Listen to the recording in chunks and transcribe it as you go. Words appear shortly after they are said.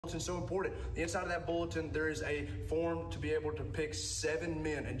It's so important. The inside of that bulletin, there is a form to be able to pick 7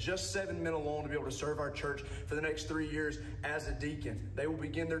 men, and just 7 men alone to be able to serve our church for the next 3 years as a deacon. They will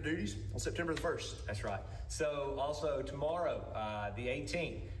begin their duties on September the 1st. That's right. So also tomorrow, the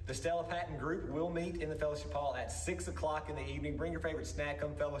 18th, the Stella Patton group will meet in the fellowship hall at 6 o'clock in the evening. Bring your favorite snack,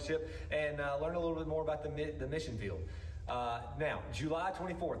 come fellowship, and learn a little bit more about the mission field. Now, July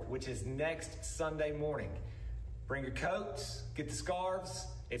 24th, which is next Sunday morning, bring your coats, get the scarves.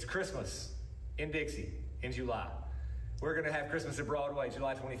 It's Christmas in Dixie in July. We're going to have Christmas at Broadway,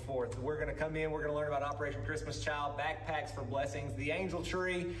 July 24th. We're going to come in. We're going to learn about Operation Christmas Child, Backpacks for Blessings, the Angel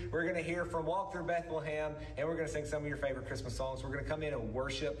Tree. We're going to hear from Walk Through Bethlehem, and we're going to sing some of your favorite Christmas songs. We're going to come in and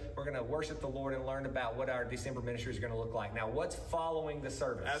worship. We're going to worship the Lord and learn about what our December ministry is going to look like. Now, what's following the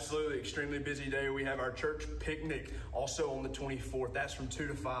service? Absolutely. Extremely busy day. We have our church picnic also on the 24th. That's from 2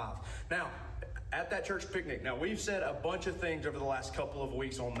 to 5. Now, at that church picnic, now we've said a bunch of things over the last couple of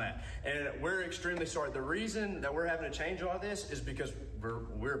weeks on that, and we're extremely sorry. The reason that we're having to change all this is because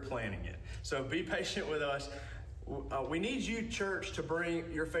we're planning it. So be patient with us. We need you, church, to bring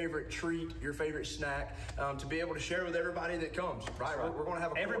your favorite treat, your favorite snack, to be able to share with everybody that comes. Right? We're going to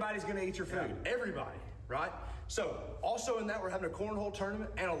have everybody's going to eat your food. Yeah, everybody. Right? So also in that, we're having a cornhole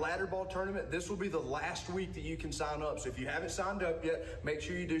tournament and a ladder ball tournament. This will be the last week that you can sign up. So if you haven't signed up yet, make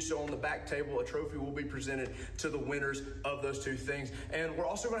sure you do so. On the back table, a trophy will be presented to the winners of those two things. And we're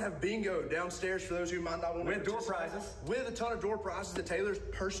also going to have bingo downstairs for those who might not want to. With door prizes. With a ton of door prizes that Taylor's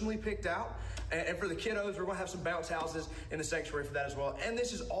personally picked out. And for the kiddos, we're going to have some bounce houses in the sanctuary for that as well. And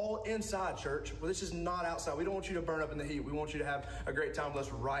this is all inside, church. Well, this is not outside. We don't want you to burn up in the heat. We want you to have a great time with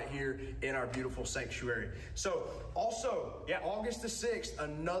us right here in our beautiful sanctuary. So also, August the 6th,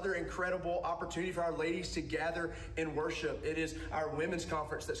 another incredible opportunity for our ladies to gather in worship. It is our women's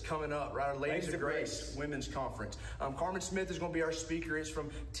conference that's coming up, right? Our Ladies of Grace Women's Conference. Carmen Smith is going to be our speaker. It's from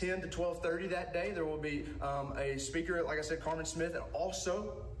 10 to 12:30 that day. There will be a speaker, like I said, Carmen Smith, and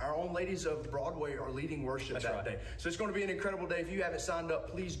also our own ladies of Broadway are leading worship that day. So it's going to be an incredible day. If you haven't signed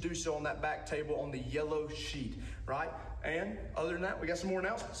up, please do so on that back table on the yellow sheet, right? And other than that, we got some more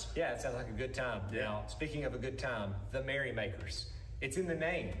announcements. Yeah, it sounds like a good time. Yeah. Now, speaking of a good time, the Merry Makers. It's in the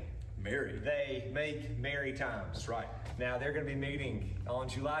name. Merry. They make merry times. That's right. Now, they're going to be meeting on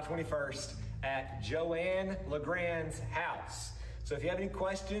July 21st at Joanne LeGrand's house. So if you have any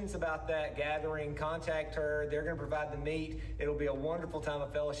questions about that gathering, contact her. They're going to provide the meat. It'll be a wonderful time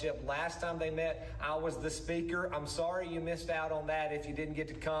of fellowship. Last time they met, I was the speaker. I'm sorry you missed out on that if you didn't get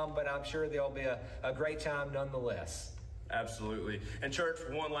to come, but I'm sure there'll be a great time nonetheless. Absolutely. And church,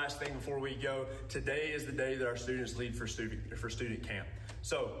 one last thing before we go. Today is the day that our students leave for student camp.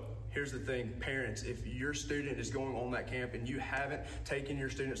 So here's the thing, parents, if your student is going on that camp and you haven't taken your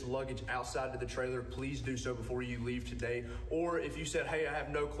student's luggage outside of the trailer, please do so before you leave today. Or if you said, hey, I have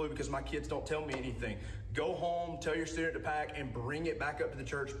no clue because my kids don't tell me anything, go home, tell your student to pack and bring it back up to the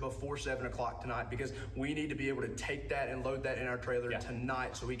church before 7 o'clock tonight, because we need to be able to take that and load that in our trailer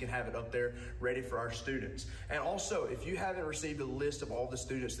tonight so we can have it up there ready for our students. And also, if you haven't received a list of all the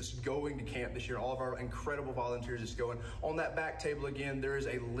students that's going to camp this year, all of our incredible volunteers that's going, on that back table again, there is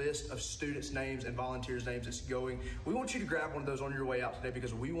a list of students' names and volunteers' names that's going. We want you to grab one of those on your way out today,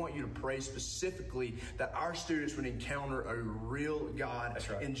 because we want you to pray specifically that our students would encounter a real God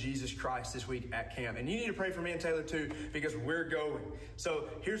in Jesus Christ this week at camp. And you need to pray for me and Taylor too, because we're going. So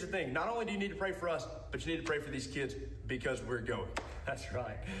here's the thing. Not only do you need to pray for us, but you need to pray for these kids because we're going. That's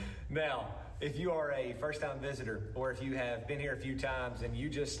right. Now, if you are a first-time visitor, or if you have been here a few times and you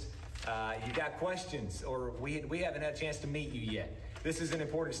just you got questions, or we haven't had a chance to meet you yet, this is an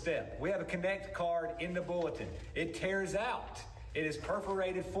important step. We have a Connect card in the bulletin. It tears out. It is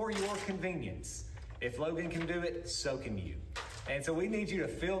perforated for your convenience. If Logan can do it, so can you. And so we need you to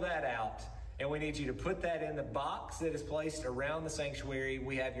fill that out, and we need you to put that in the box that is placed around the sanctuary.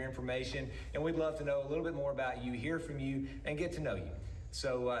 We have your information, and we'd love to know a little bit more about you, hear from you, and get to know you.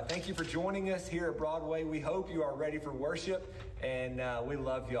 So thank you for joining us here at Broadway. We hope you are ready for worship, and we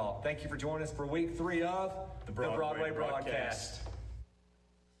love y'all. Thank you for joining us for week 3 of the Broadway broadcast.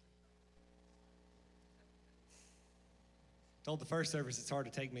 Told the first service it's hard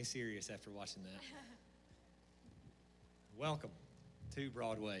to take me serious after watching that. Welcome to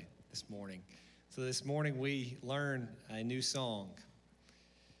Broadway this morning. So this morning we learn a new song,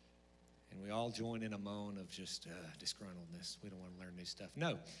 and we all join in a moan of just disgruntledness. We don't want to learn new stuff.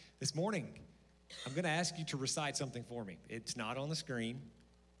 No, this morning I'm going to ask you to recite something for me. It's not on the screen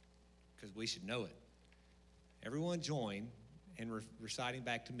because we should know it. Everyone join in reciting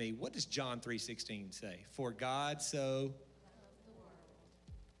back to me. What does John 3:16 say? For God so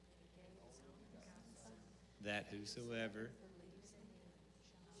that whosoever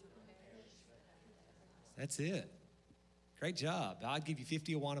That's it. Great job. I'd give you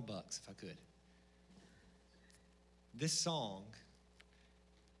 50 Awana bucks if I could. This song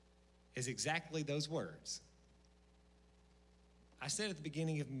is exactly those words. I said at the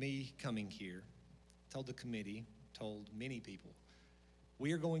beginning of me coming here, told the committee, told many people,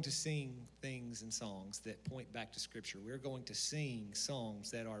 we are going to sing things and songs that point back to Scripture. We're going to sing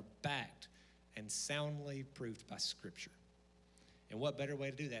songs that are backed and soundly proved by Scripture. And what better way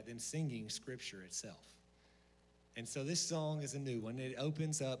to do that than singing Scripture itself? And so this song is a new one. It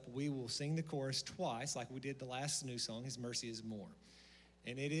opens up, we will sing the chorus twice, like we did the last new song, His Mercy is More.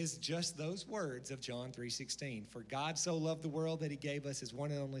 And it is just those words of John 3:16. For God so loved the world that He gave us His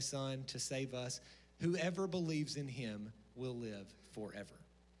one and only Son to save us. Whoever believes in Him will live forever.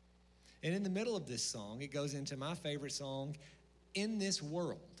 And in the middle of this song, it goes into my favorite song, In This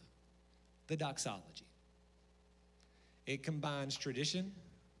World, the doxology. It combines tradition,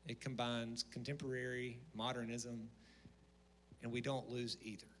 it combines contemporary modernism, and we don't lose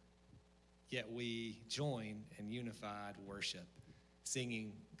either. Yet we join in unified worship,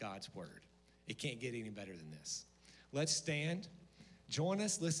 singing God's word. It can't get any better than this. Let's stand. Join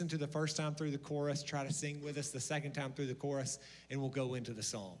us, listen to the first time through the chorus, try to sing with us the second time through the chorus, and we'll go into the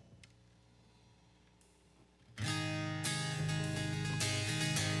song.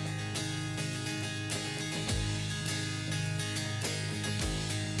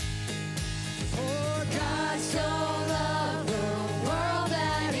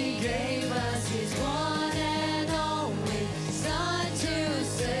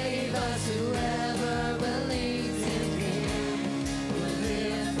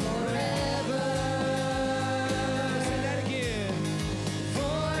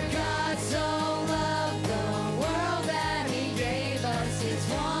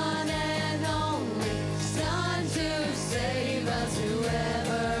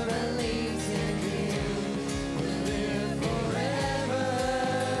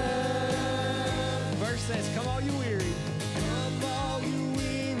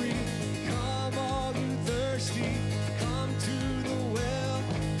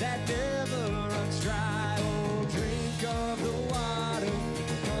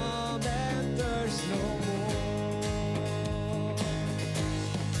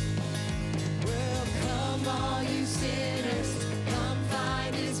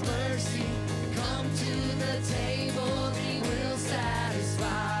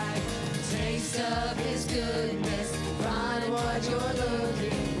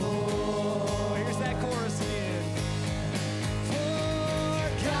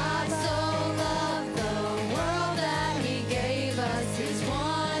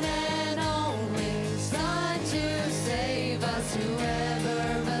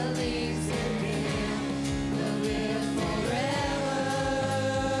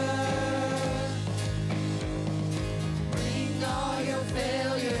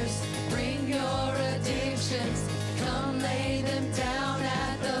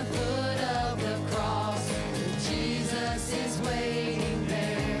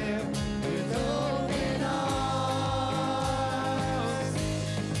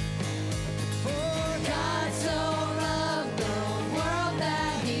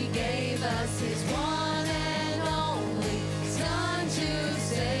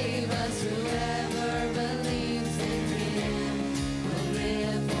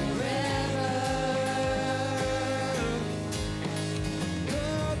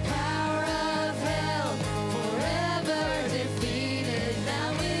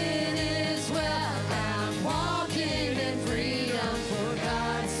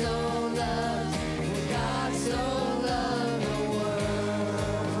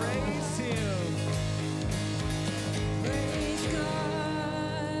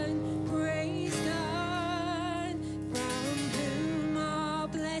 Praise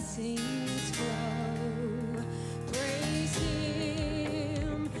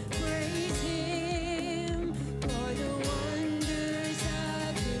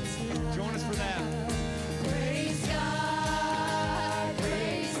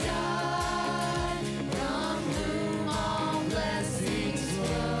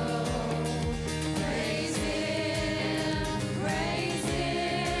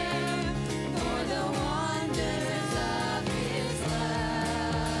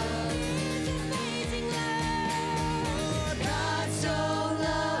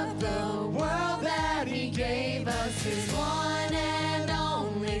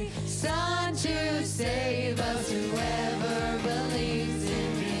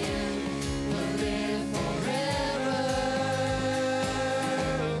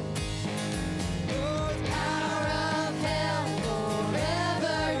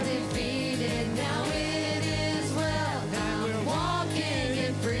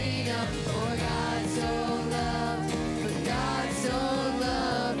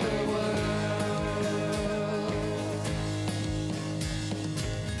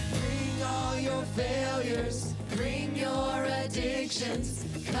your failures, bring your addictions.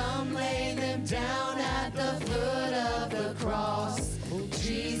 Come lay them down at the foot of the cross.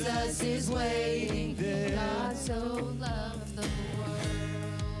 Jesus is waiting. God so loved the world.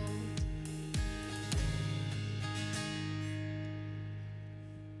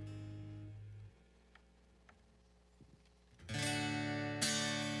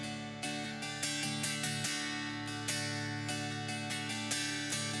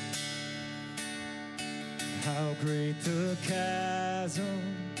 How great the chasm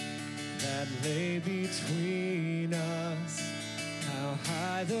that lay between us. How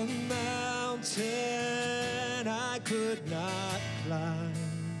high the mountain I could not climb.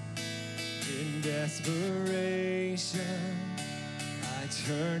 In desperation, I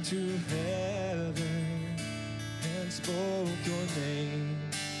turned to heaven and spoke your name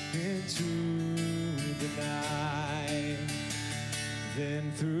into the night.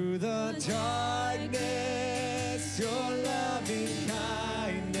 Then through the darkness, your loving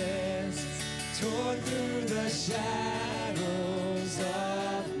kindness tore through the shadows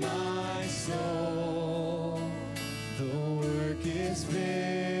of my soul. The work is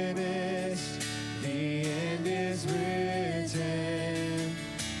finished, the end is written.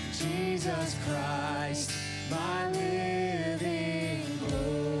 Jesus Christ, my living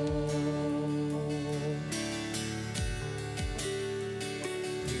hope.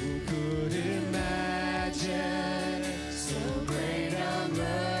 Who could imagine so great a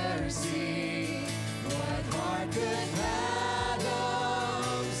mercy? What heart could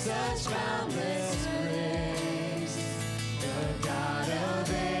fathom such boundless grace? The God of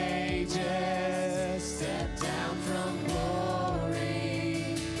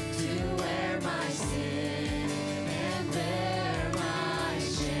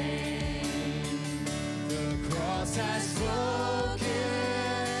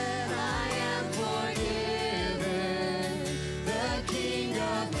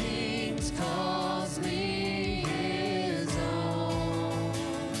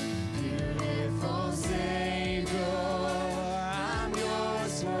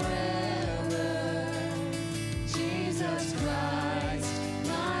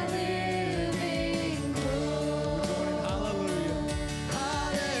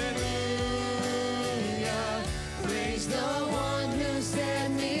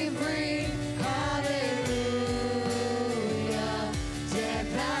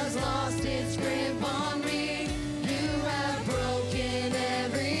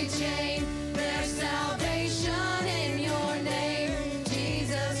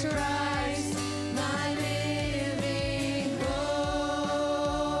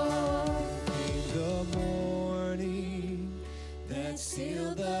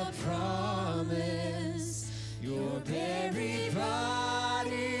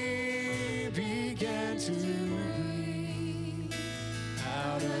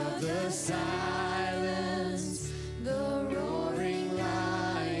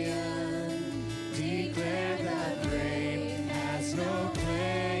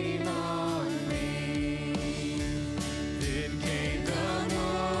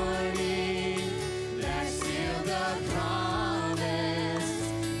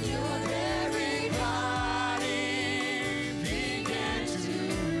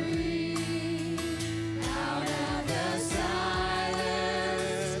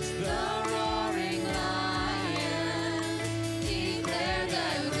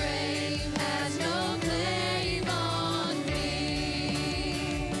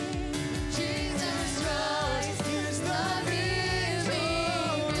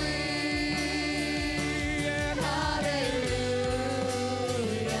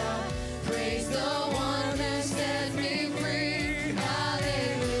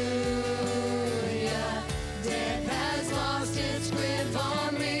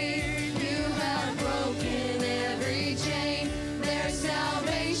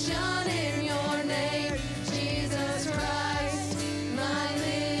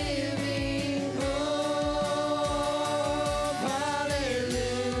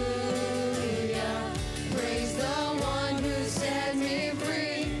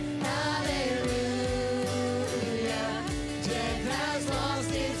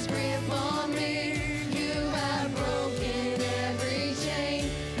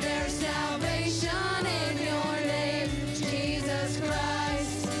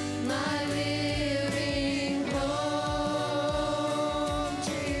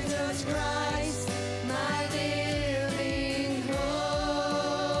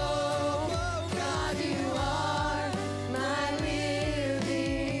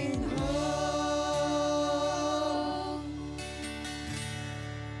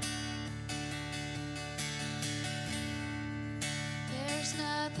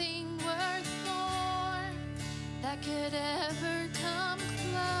could ever come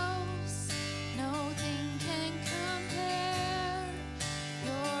close. Nothing can compare.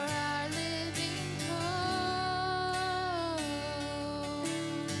 You're our living hope.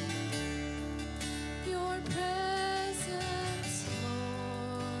 Your presence,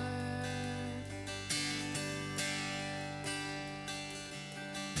 Lord.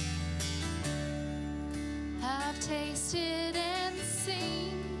 I've tasted and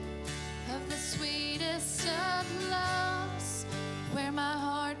seen of the sweetest of loves, where my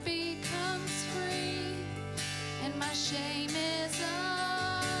heart becomes free and my shame is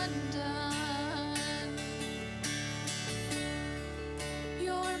undone.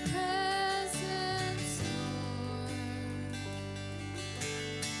 Your presence, Lord.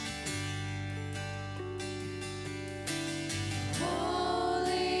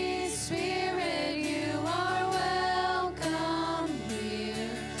 Holy Spirit, you are welcome here.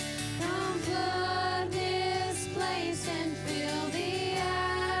 Come flood this place and fill the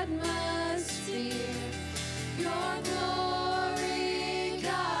atmosphere. Your glory,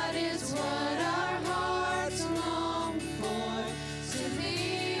 God, is what our hearts long for, to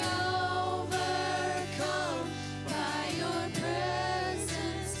be overcome by your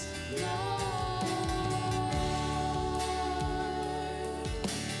presence, Lord.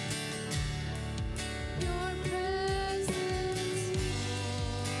 Your presence,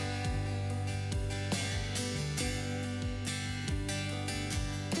 Lord.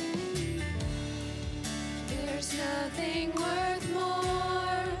 There's nothing worth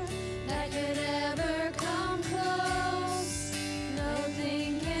more that could ever come close.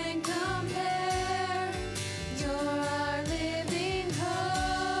 Nothing can compare. You're our living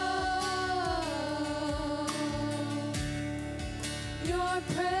hope. Your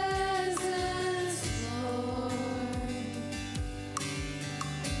presence, Lord.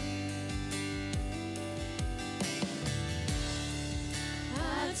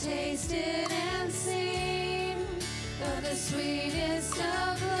 I've tasted and seen of the sweetest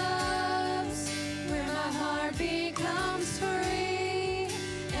of loves, where my heart becomes free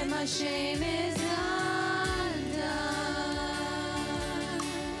and my shame is undone.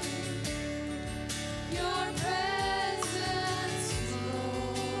 Your presence,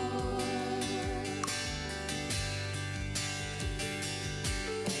 Lord.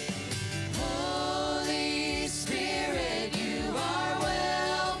 Holy Spirit, you are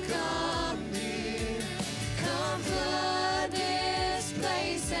welcome here. Come flood this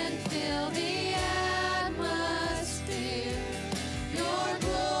place and fill the atmosphere. Your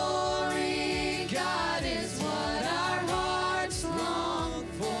glory, God, is what our hearts long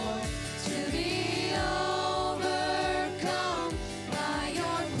for, to be overcome by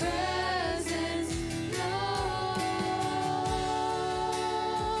your presence, Lord.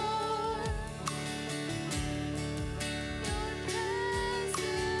 Your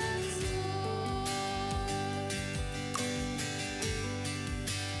presence, Lord.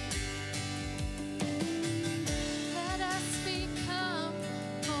 Let us become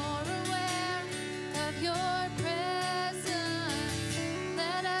more aware of your presence.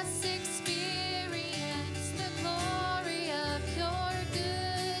 Let us experience the glory of your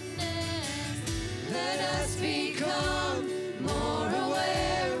goodness. Let us become more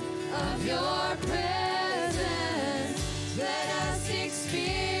aware of your presence. Let us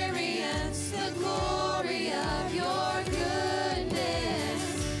experience the glory of your goodness.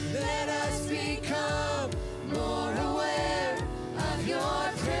 Let us become more aware of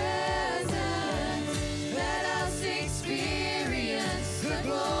your presence. Let us experience the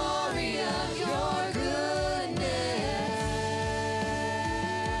glory of your goodness.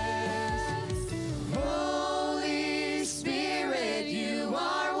 Holy Spirit, you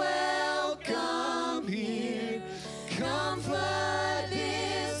are welcome here. Come flood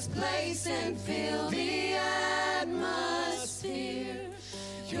this place and fill the atmosphere.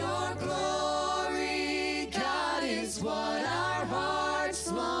 Your glory, God, is what our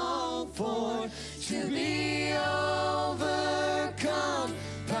hearts long for, to be overcome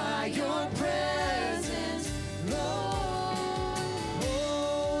by your presence, Lord.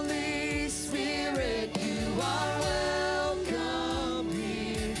 Holy Spirit, you are welcome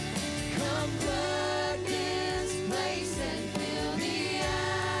here. Come flood this place and fill the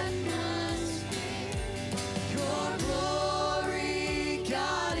atmosphere. Your glory,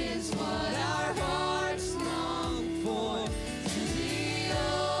 God, is what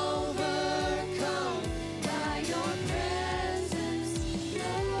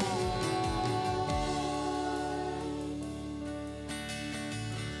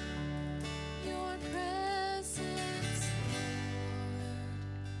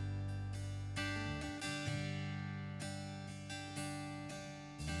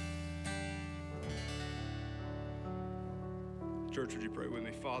Church, would you pray with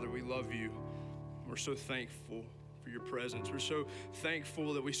me? Father, we love you. We're so thankful for your presence. We're so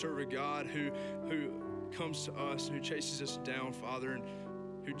thankful that we serve a God who comes to us, who chases us down, Father, and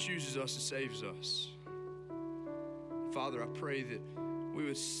who chooses us and saves us. Father, I pray that we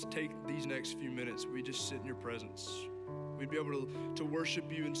would take these next few minutes, we just sit in your presence. We'd be able to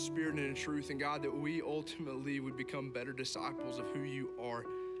worship you in spirit and in truth, and God, that we ultimately would become better disciples of who you are.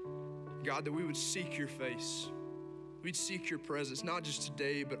 God, that we would seek your face. We'd seek your presence, not just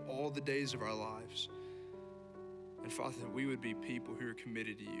today, but all the days of our lives. And Father, that we would be people who are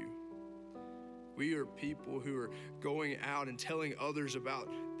committed to you. We are people who are going out and telling others about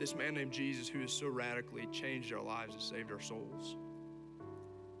this man named Jesus who has so radically changed our lives and saved our souls.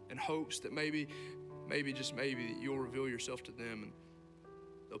 In hopes that maybe, just maybe, that you'll reveal yourself to them and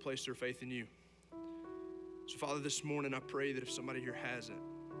they'll place their faith in you. So Father, this morning I pray that if somebody here hasn't,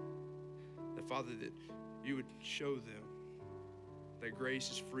 that Father, that you would show them that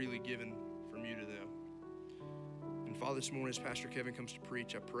grace is freely given from you to them. And Father, this morning as Pastor Kevin comes to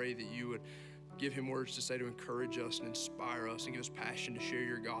preach, I pray that you would give him words to say to encourage us and inspire us and give us passion to share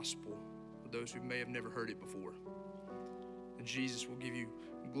your gospel with those who may have never heard it before. And Jesus will give you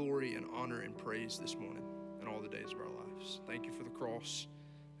glory and honor and praise this morning and all the days of our lives. Thank you for the cross,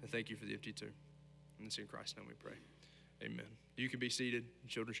 and thank you for the empty tomb. And it's in Christ's name we pray. Amen. You can be seated.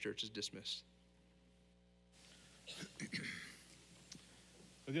 Children's Church is dismissed.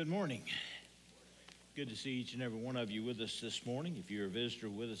 Well, good morning. Good to see each and every one of you with us this morning. If you're a visitor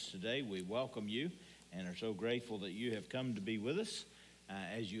with us today, we welcome you and are so grateful that you have come to be with us.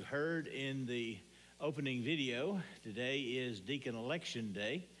 As you heard in the opening video, today is Deacon Election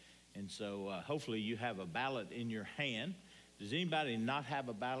Day, and so hopefully you have a ballot in your hand. Does anybody not have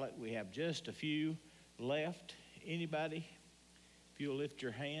a ballot? We have just a few left. Anybody? If you'll lift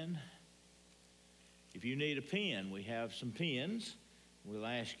your hand. If you need a pen, we have some pens. We'll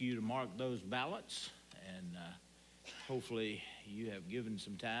ask you to mark those ballots, and hopefully you have given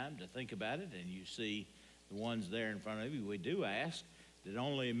some time to think about it and you see the ones there in front of you. We do ask that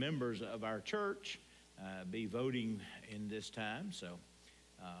only members of our church be voting in this time. So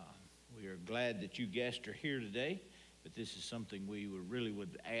we are glad that you guests are here today, but this is something we really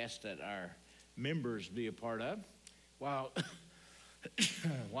would ask that our members be a part of.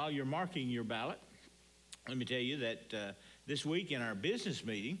 While you're marking your ballot, let me tell you that this week in our business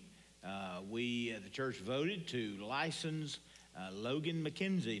meeting, the church voted to license Logan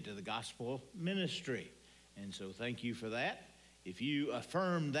McKenzie to the gospel ministry. And so thank you for that. If you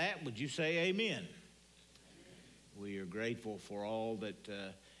affirm that, would you say amen? We are grateful for all that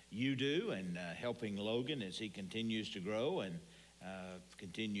you do and helping Logan as he continues to grow and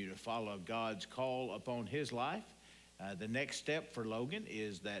continue to follow God's call upon his life. The next step for Logan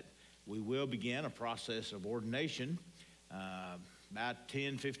is that we will begin a process of ordination. About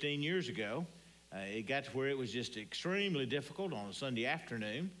 10, 15 years ago, it got to where it was just extremely difficult on a Sunday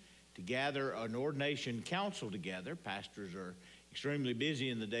afternoon to gather an ordination council together. Pastors are extremely busy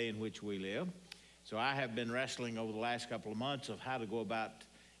in the day in which we live. So I have been wrestling over the last couple of months of how to go about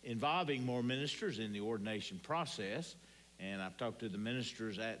involving more ministers in the ordination process. And I've talked to the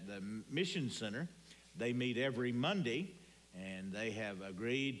ministers at the Mission Center. They meet every Monday, and they have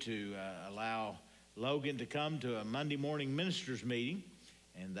agreed to allow Logan to come to a Monday morning ministers meeting,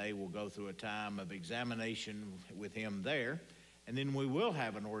 and they will go through a time of examination with him there. And then we will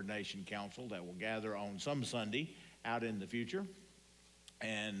have an ordination council that will gather on some Sunday out in the future.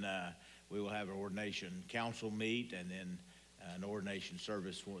 And we will have an ordination council meet and then an ordination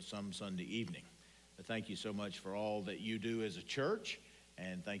service for some Sunday evening. But thank you so much for all that you do as a church,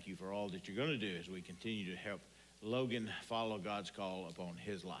 and thank you for all that you're going to do as we continue to help Logan follow God's call upon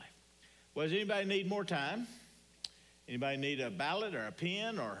his life. Well, does anybody need more time? Anybody need a ballot or a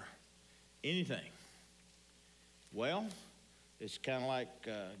pen or anything? Well, it's kind of like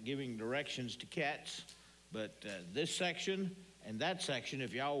giving directions to cats, but this section and that section,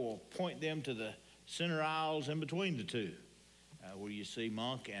 if y'all will point them to the center aisles in between the two, where you see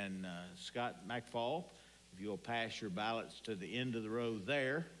Monk and Scott McFall, if you'll pass your ballots to the end of the row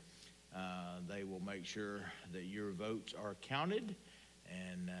there, they will make sure that your votes are counted,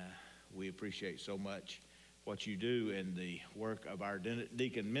 and we appreciate so much what you do in the work of our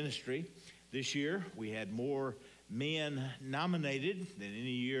deacon ministry. This year, we had more men nominated than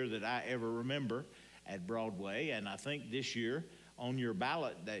any year that I ever remember at Broadway, and I think this year on your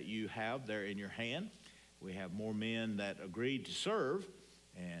ballot that you have there in your hand, we have more men that agreed to serve,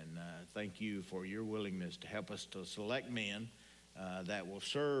 and thank you for your willingness to help us to select men that will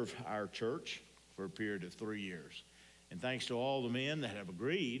serve our church for a period of 3 years. And thanks to all the men that have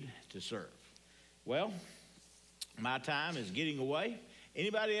agreed to serve. Well, My time is getting away.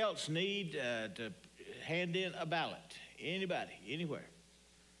 Anybody else need to hand in a ballot? Anybody, anywhere?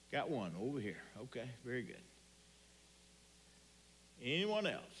 Got one over here. Okay, very good. Anyone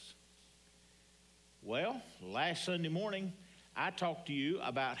else? Well, last Sunday morning, I talked to you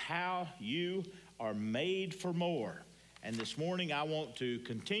about how you are made for more. And this morning, I want to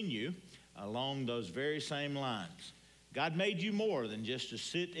continue along those very same lines. God made you more than just to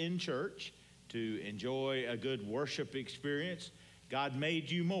sit in church, to enjoy a good worship experience. God made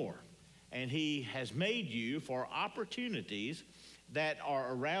you more. And He has made you for opportunities that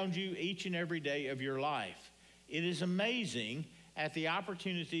are around you each and every day of your life. It is amazing at the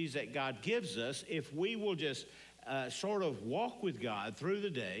opportunities that God gives us. If we will just sort of walk with God through the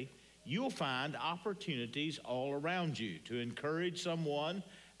day, you'll find opportunities all around you to encourage someone,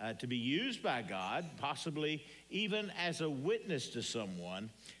 to be used by God, possibly even as a witness to someone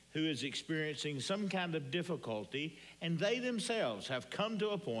who is experiencing some kind of difficulty, and they themselves have come to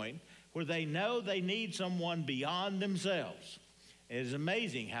a point where they know they need someone beyond themselves. It is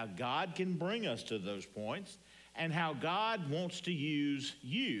amazing how God can bring us to those points, and how God wants to use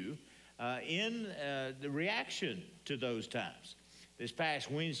you in the reaction to those times. This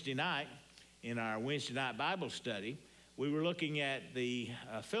past Wednesday night, in our Wednesday night Bible study, we were looking at the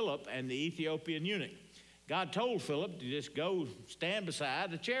Philip and the Ethiopian eunuch. God told Philip to just go stand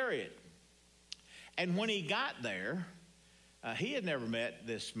beside a chariot. And when he got there, he had never met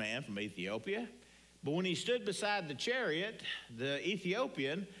this man from Ethiopia. But when he stood beside the chariot, the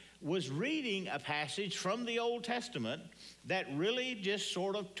Ethiopian was reading a passage from the Old Testament that really just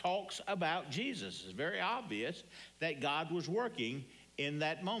sort of talks about Jesus. It's very obvious that God was working in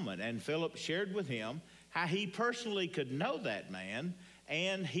that moment. And Philip shared with him how he personally could know that man,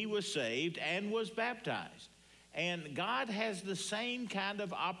 and he was saved and was baptized. And God has the same kind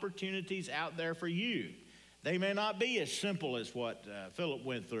of opportunities out there for you. They may not be as simple as what Philip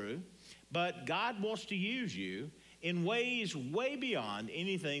went through, but God wants to use you in ways way beyond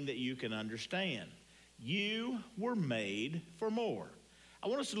anything that you can understand. You were made for more. I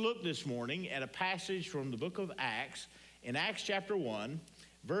want us to look this morning at a passage from the book of Acts. In Acts chapter 1,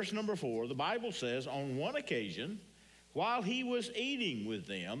 verse number 4, the Bible says, on one occasion, while he was eating with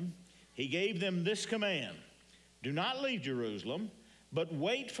them, he gave them this command: do not leave Jerusalem, but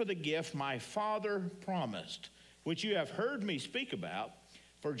wait for the gift my Father promised, which you have heard me speak about.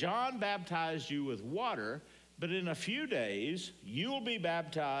 For John baptized you with water, but in a few days you will be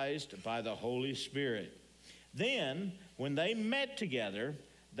baptized by the Holy Spirit. Then, when they met together,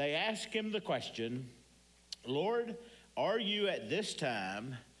 they asked him the question, Lord, are you at this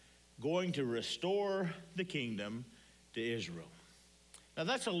time going to restore the kingdom to Israel? Now,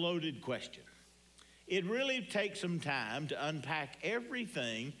 that's a loaded question. It really takes some time to unpack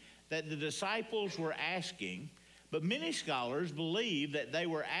everything that the disciples were asking. But many scholars believe that they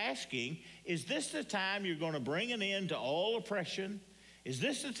were asking, is this the time you're going to bring an end to all oppression? Is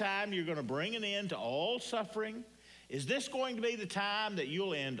this the time you're going to bring an end to all suffering? Is this going to be the time that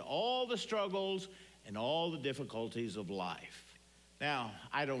you'll end all the struggles and all the difficulties of life? Now,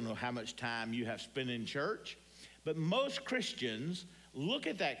 I don't know how much time you have spent in church, but most Christians look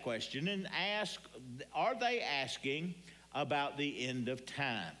at that question and ask, are they asking about the end of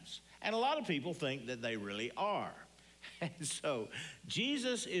times? And a lot of people think that they really are. And so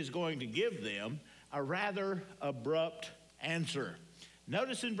Jesus is going to give them a rather abrupt answer.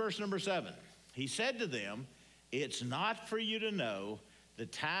 Notice in verse number 7, he said to them, it's not for you to know the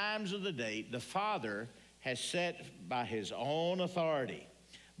times of the date the Father has set by his own authority.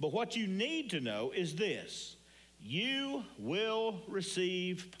 But what you need to know is this: you will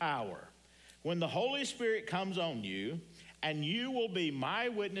receive power when the Holy Spirit comes on you, and you will be my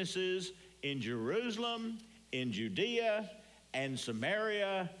witnesses in Jerusalem, in Judea, and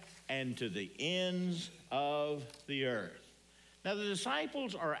Samaria, and to the ends of the earth. Now, the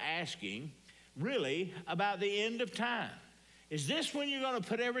disciples are asking, really, about the end of time. Is this when you're going to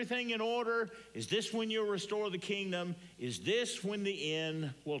put everything in order? Is this when you'll restore the kingdom? Is this when the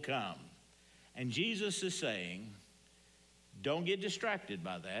end will come? And Jesus is saying, don't get distracted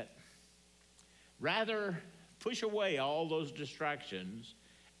by that. Rather, push away all those distractions,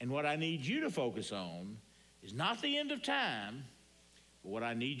 and what I need you to focus on is not the end of time, but what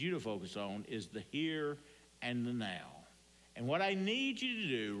I need you to focus on is the here and the now. And what I need you to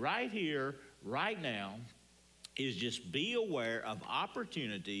do right here, right now, is just be aware of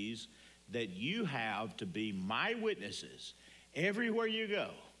opportunities that you have to be my witnesses everywhere you go.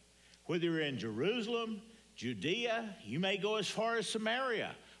 Whether you're in Jerusalem, Judea, you may go as far as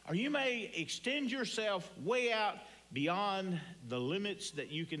Samaria, or you may extend yourself way out beyond the limits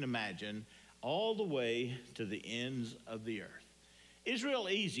that you can imagine. all the way to the ends of the earth. It's real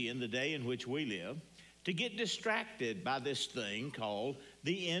easy in the day in which we live to get distracted by this thing called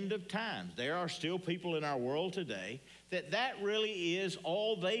the end of times. There are still people in our world today that really is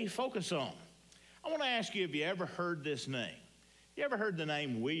all they focus on. I want to ask you, have you ever heard this name? You ever heard the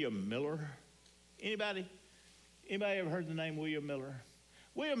name William Miller? Anybody? Anybody ever heard the name William Miller?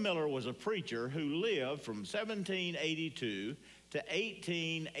 William Miller was a preacher who lived from 1782 to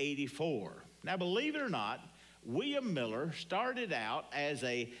 1884. Now, believe it or not, William Miller started out as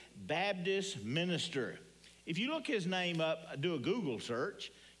a Baptist minister. If you look his name up, do a Google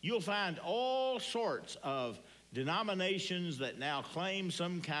search, you'll find all sorts of denominations that now claim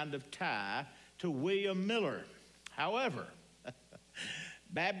some kind of tie to William Miller. However,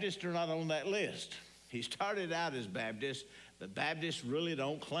 Baptists are not on that list. He started out as Baptist, but Baptists really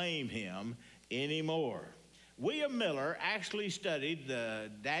don't claim him anymore. William Miller actually studied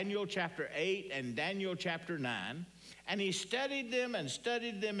the Daniel chapter 8 and Daniel chapter 9, and he studied them and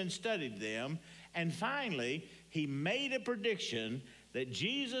studied them and studied them, and finally he made a prediction that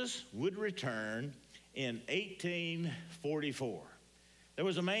Jesus would return in 1844. There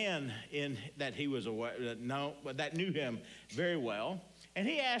was a man that knew him very well, and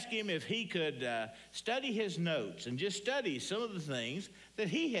he asked him if he could study his notes and just study some of the things that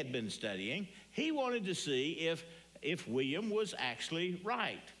he had been studying. He wanted to see if William was actually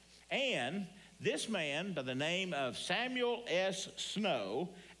right. And this man by the name of Samuel S. Snow,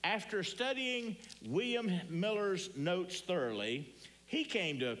 after studying William Miller's notes thoroughly, he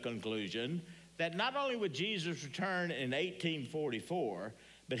came to a conclusion that not only would Jesus return in 1844,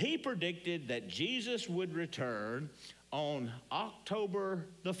 but he predicted that Jesus would return on October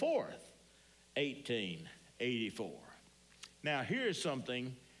the 4th, 1884. Now, here's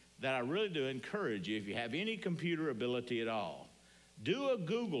something that I really do encourage you, if you have any computer ability at all, do a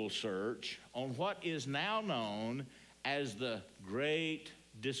Google search on what is now known as the Great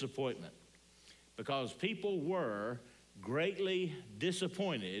Disappointment, because people were greatly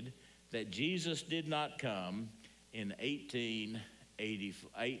disappointed that Jesus did not come in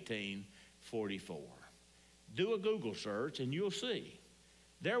 1844. Do a Google search and you'll see.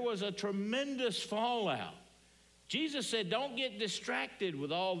 There was a tremendous fallout. Jesus said, don't get distracted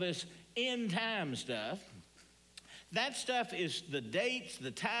with all this end time stuff. That stuff is the dates,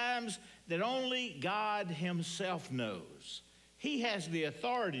 the times that only God himself knows. He has the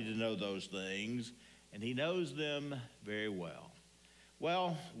authority to know those things, and he knows them very well.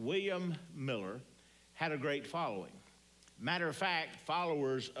 Well, William Miller had a great following. Matter of fact,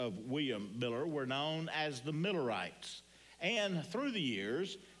 followers of William Miller were known as the Millerites. And through the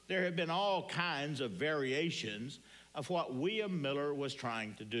years, there have been all kinds of variations of what William Miller was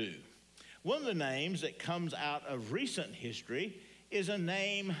trying to do. One of the names that comes out of recent history is a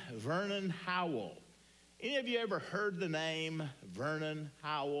name, Vernon Howell. Any of you ever heard the name Vernon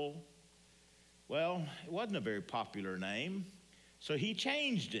Howell? Well, it wasn't a very popular name, so he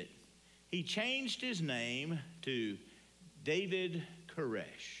changed it. He changed his name to David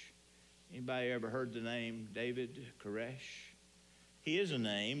Koresh. Anybody ever heard the name David Koresh? He is a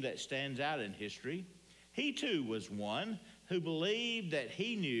name that stands out in history. He too was one who believed that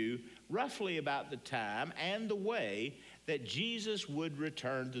he knew roughly about the time and the way that Jesus would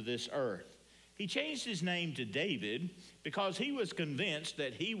return to this earth. He changed his name to David because he was convinced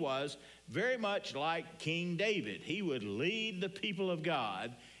that he was very much like King David. He would lead the people of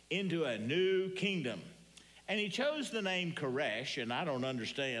God into a new kingdom. And he chose the name Koresh, and I don't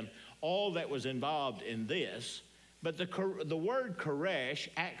understand all that was involved in this, but the word Koresh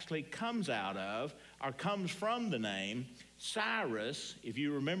actually comes from the name Cyrus. If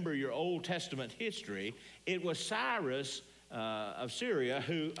you remember your Old Testament history, it was Cyrus of Syria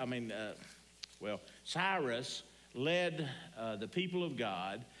Cyrus led the people of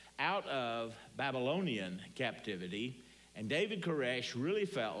God out of Babylonian captivity, and David Koresh really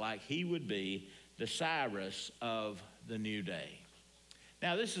felt like he would be the Cyrus of the new day.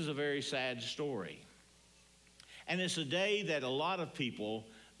 Now, this is a very sad story, and it's a day that a lot of people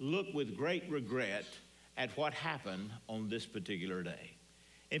look with great regret at what happened on this particular day.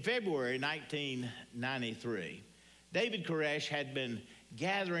 In February 1993, David Koresh had been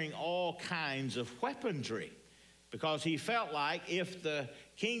gathering all kinds of weaponry because he felt like if the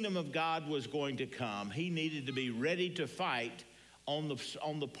kingdom of God was going to come, he needed to be ready to fight on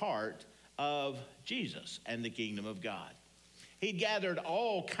the part of Jesus and the kingdom of God. He gathered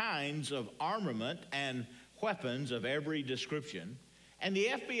all kinds of armament and weapons of every description, and the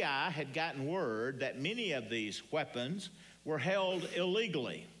FBI had gotten word that many of these weapons were held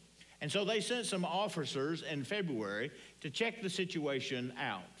illegally. And so they sent some officers in February to check the situation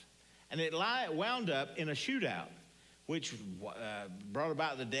out. And it wound up in a shootout, which brought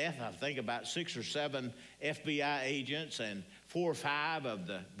about the death, I think, about 6 or 7 FBI agents and 4 or 5 of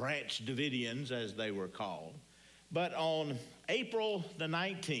the Branch Davidians, as they were called. But on April the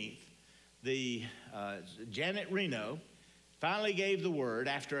 19th, Janet Reno finally gave the word,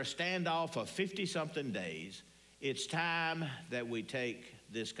 after a standoff of 50-something days, it's time that we take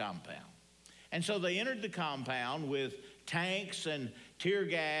this compound. And so they entered the compound with tanks and tear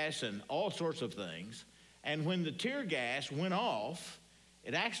gas and all sorts of things. And when the tear gas went off,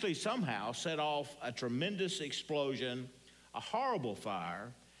 it actually somehow set off a tremendous explosion, a horrible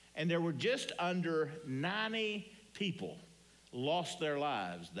fire, and there were just under 90 people lost their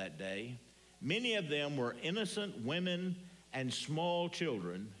lives that day. Many of them were innocent women and small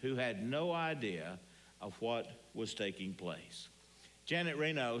children who had no idea of what was taking place. Janet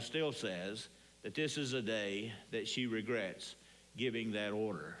Reno still says that this is a day that she regrets giving that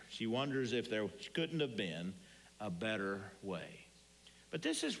order. She wonders if there couldn't have been a better way. But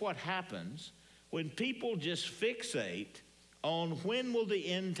this is what happens when people just fixate on when will the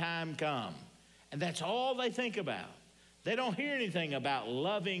end time come. And that's all they think about. They don't hear anything about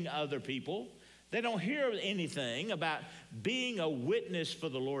loving other people. They don't hear anything about being a witness for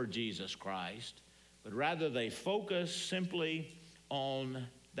the Lord Jesus Christ, but rather they focus simply on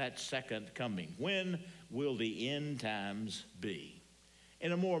that second coming. When will the end times be?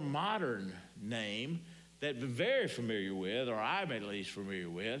 In a more modern name that we're very familiar with, or I'm at least familiar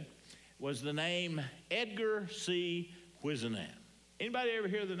with, was the name Edgar C. Whisenant. Anybody ever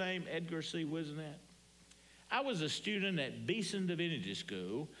hear the name Edgar C. Whisenant? I was a student at Beeson Divinity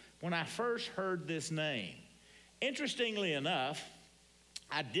School when I first heard this name. Interestingly enough,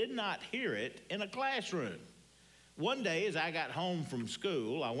 I did not hear it in a classroom. One day as I got home from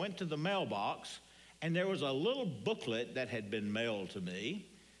school, I went to the mailbox and there was a little booklet that had been mailed to me.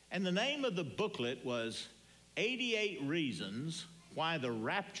 And the name of the booklet was 88 Reasons Why the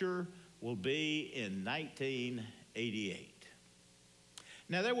Rapture Will Be in 1988.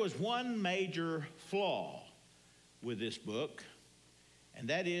 Now, there was one major flaw with this book, and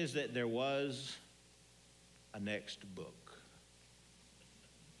that is that there was a next book.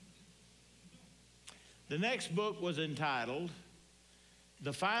 The next book was entitled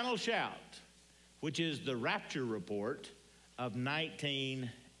The Final Shout, which is the Rapture Report of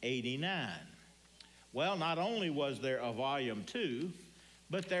 1989. Well, not only was there a volume 2,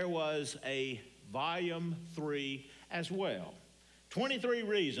 but there was a volume 3 as well. 23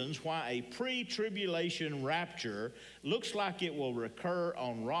 reasons why a pre-tribulation rapture looks like it will recur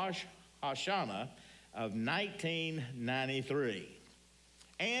on Rosh Hashanah of 1993.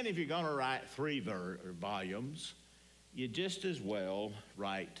 And if you're going to write 3 volumes, you just as well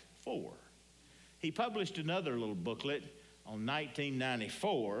write 4. He published another little booklet on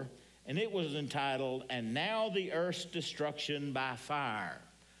 1994, and it was entitled, And Now the Earth's Destruction by Fire,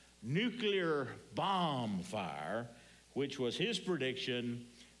 Nuclear Bomb Fire, which was his prediction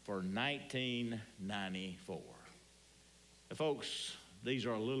for 1994. Now, folks, these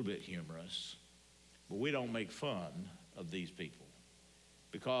are a little bit humorous, but we don't make fun of these people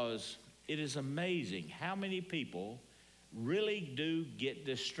because it is amazing how many people really do get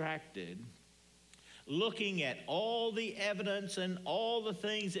distracted looking at all the evidence and all the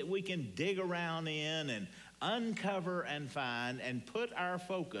things that we can dig around in and uncover and find and put our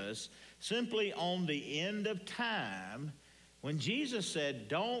focus simply on the end of time, when Jesus said,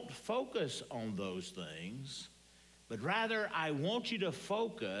 don't focus on those things, but rather I want you to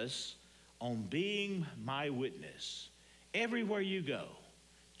focus on being my witness everywhere you go.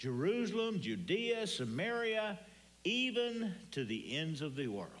 Jerusalem, Judea, Samaria, even to the ends of the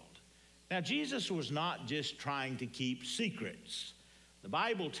world. Now, Jesus was not just trying to keep secrets. The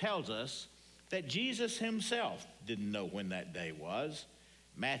Bible tells us that Jesus himself didn't know when that day was.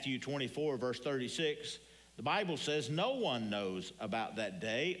 Matthew 24, verse 36, the Bible says, no one knows about that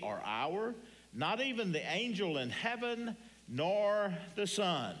day or hour, not even the angel in heaven, nor the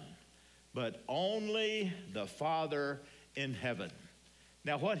Son, but only the Father in heaven.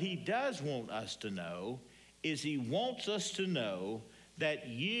 Now, what he does want us to know is he wants us to know that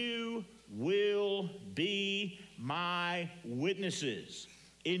you will be my witnesses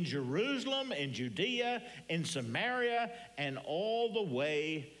in Jerusalem, in Judea, in Samaria, and all the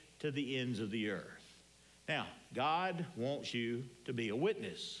way to the ends of the earth. Now, God wants you to be a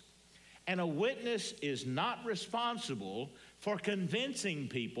witness. And a witness is not responsible for convincing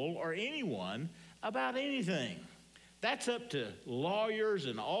people or anyone about anything. That's up to lawyers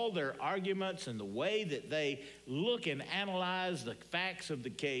and all their arguments and the way that they look and analyze the facts of the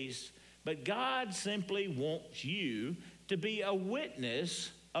case. But God simply wants you to be a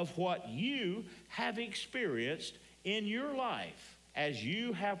witness of what you have experienced in your life as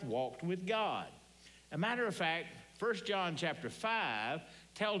you have walked with God. A matter of fact, 1 John chapter 5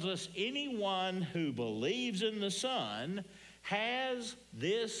 tells us anyone who believes in the Son has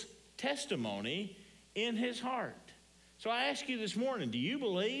this testimony in his heart. So I ask you this morning, do you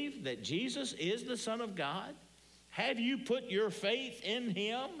believe that Jesus is the Son of God? Have you put your faith in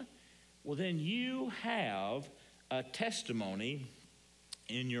him? Well, then you have a testimony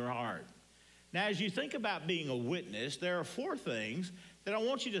in your heart. Now, as you think about being a witness, there are 4 things that I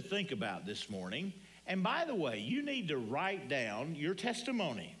want you to think about this morning. And by the way, you need to write down your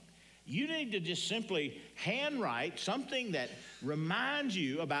testimony. You need to just simply handwrite something that reminds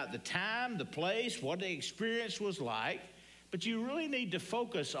you about the time, the place, what the experience was like. But you really need to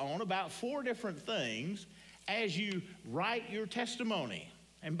focus on about 4 different things as you write your testimony.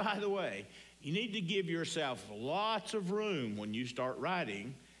 And by the way, you need to give yourself lots of room when you start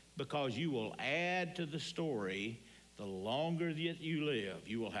writing, because you will add to the story the longer that you live.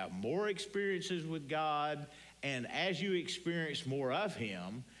 You will have more experiences with God, and as you experience more of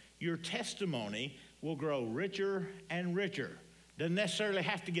him, your testimony will grow richer and richer. Doesn't necessarily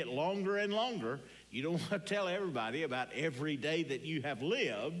have to get longer and longer. You don't want to tell everybody about every day that you have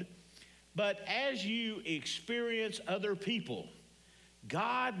lived, but as you experience other people,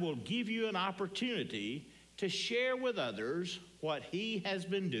 God will give you an opportunity to share with others what he has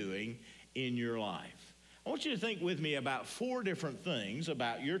been doing in your life. I want you to think with me about 4 different things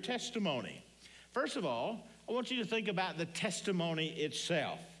about your testimony. First of all, I want you to think about the testimony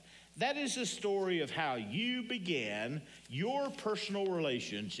itself. That is the story of how you began your personal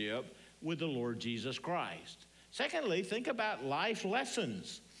relationship with the Lord Jesus Christ. Secondly, think about life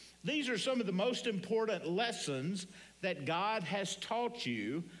lessons. These are some of the most important lessons that God has taught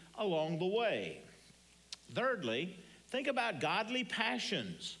you along the way. Thirdly, think about godly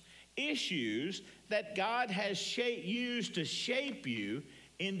passions, issues that God has used to shape you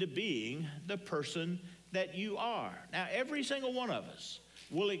into being the person that you are. Now, every single one of us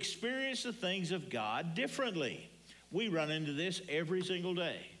will experience the things of God differently. We run into this every single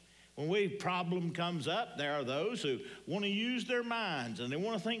day. When a problem comes up, there are those who want to use their minds and they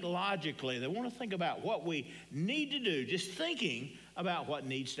want to think logically. They want to think about what we need to do, just thinking about what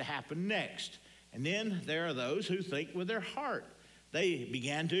needs to happen next. And then there are those who think with their heart. They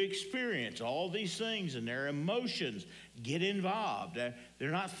began to experience all these things and their emotions get involved. They're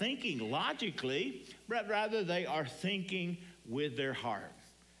not thinking logically, but rather they are thinking with their heart.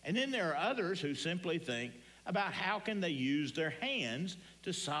 And then there are others who simply think about how can they use their hands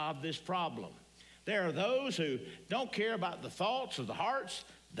to solve this problem. There are those who don't care about the thoughts or the hearts.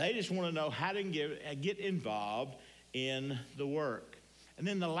 They just want to know how to get involved in the work. And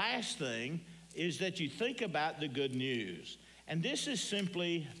then the last thing is that you think about the good news. And this is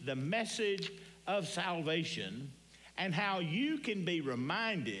simply the message of salvation and how you can be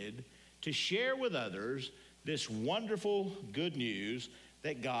reminded to share with others this wonderful good news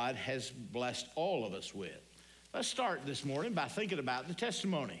that God has blessed all of us with. Let's start this morning by thinking about the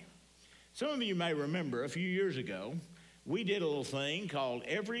testimony. Some of you may remember a few years ago, we did a little thing called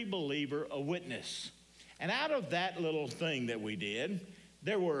Every Believer a Witness. And out of that little thing that we did,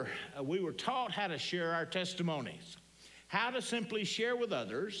 we were taught how to share our testimonies, how to simply share with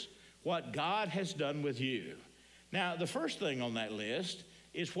others what God has done with you. Now, the first thing on that list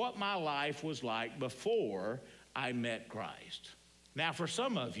is what my life was like before I met Christ. Now, for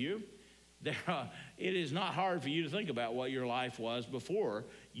some of you, it is not hard for you to think about what your life was before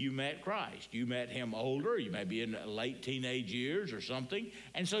you met Christ. You met him older, you may be in late teenage years or something,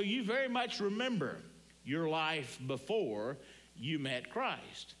 and so you very much remember your life before you met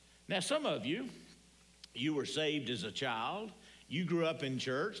Christ. Now, some of you, you were saved as a child, you grew up in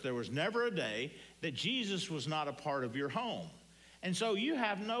church, there was never a day that Jesus was not a part of your home. And so you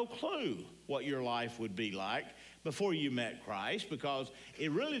have no clue what your life would be like before you met Christ, because it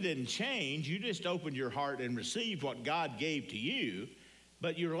really didn't change. You just opened your heart and received what God gave to you,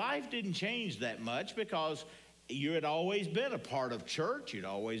 but your life didn't change that much because you had always been a part of church. You'd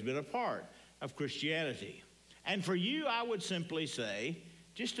always been a part of Christianity. And for you, I would simply say,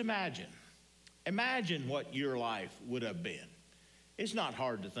 just imagine what your life would have been. It's not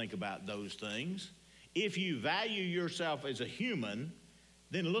hard to think about those things. If you value yourself as a human,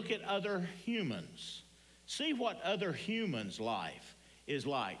 then look at other humans. See what other humans' life is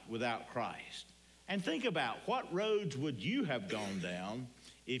like without Christ. And think about what roads would you have gone down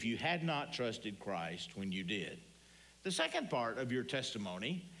if you had not trusted Christ when you did. The second part of your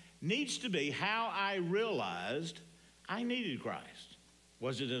testimony needs to be how I realized I needed Christ.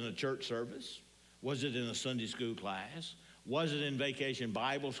 Was it in a church service? Was it in a Sunday school class? Was it in Vacation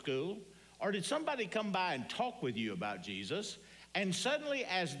Bible School? Or did somebody come by and talk with you about Jesus? And suddenly,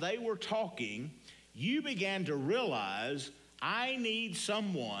 as they were talking, you began to realize, I need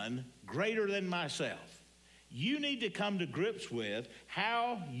someone greater than myself. You need to come to grips with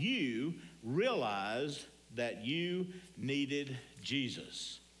how you realized that you needed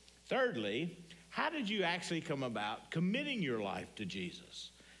Jesus. Thirdly, how did you actually come about committing your life to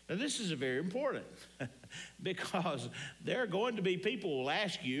Jesus? Now, this is very important because there are going to be people who will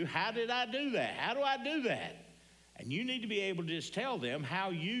ask you, how did I do that? How do I do that? And you need to be able to just tell them how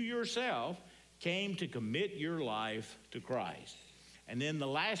you yourself came to commit your life to Christ. And then the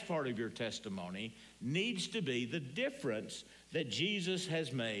last part of your testimony needs to be the difference that Jesus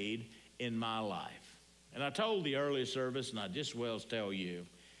has made in my life. And I told the earlier service, and I just well tell you,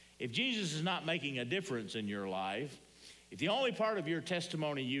 if Jesus is not making a difference in your life, if the only part of your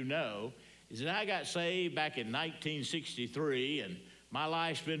testimony you know is that I got saved back in 1963 and my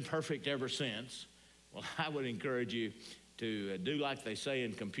life's been perfect ever since, well, I would encourage you to do like they say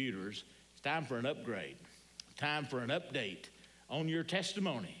in computers. It's time for an upgrade, time for an update on your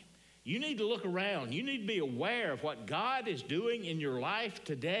testimony. You need to look around. You need to be aware of what God is doing in your life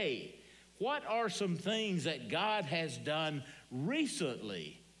today. What are some things that God has done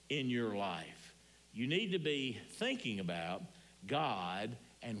recently in your life? You need to be thinking about God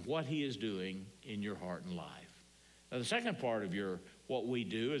and what he is doing in your heart and life. Now, the second part of what we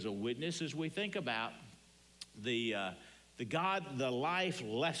do as a witness is we think about the life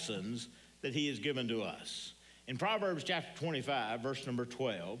lessons that he has given to us. In Proverbs chapter 25, verse number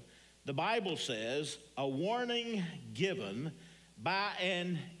 12, the Bible says, a warning given by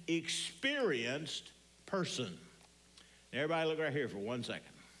an experienced person. Now, everybody look right here for 1 second.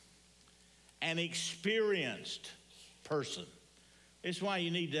 An experienced person. This is why you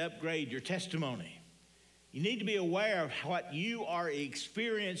need to upgrade your testimony. You need to be aware of what you are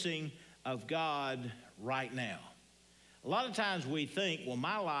experiencing of God right now. A lot of times we think, well,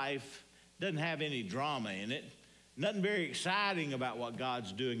 my life doesn't have any drama in it. Nothing very exciting about what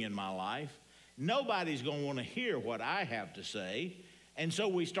God's doing in my life. Nobody's going to want to hear what I have to say. And so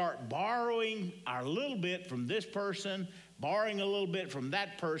we start borrowing our little bit from this person, borrowing a little bit from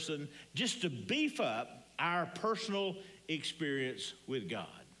that person, just to beef up our personal experience with God.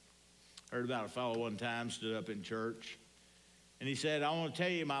 Heard about a fellow one time stood up in church, and he said, I want to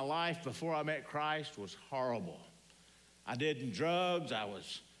tell you, my life before I met Christ was horrible. I did drugs, I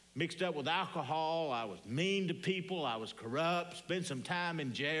was mixed up with alcohol, I was mean to people, I was corrupt, spent some time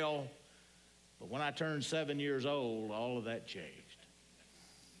in jail. But when I turned 7 years old, all of that changed.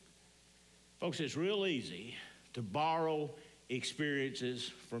 Folks, it's real easy to borrow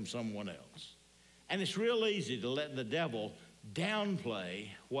experiences from someone else. And it's real easy to let the devil downplay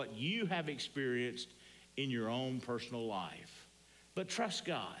what you have experienced in your own personal life. But trust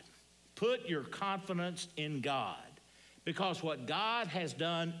God. Put your confidence in God. Because what God has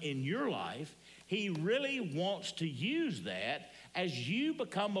done in your life, he really wants to use that as you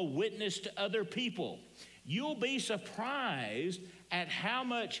become a witness to other people. You'll be surprised at how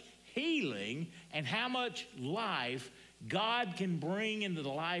much healing and how much life God can bring into the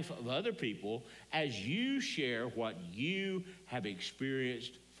life of other people as you share what you have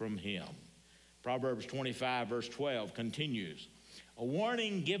experienced from him. Proverbs 25 verse 12 continues, a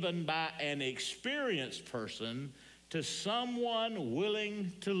warning given by an experienced person to someone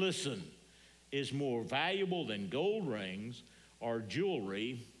willing to listen is more valuable than gold rings or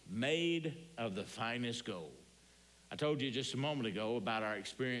jewelry made of the finest gold. I told you just a moment ago about our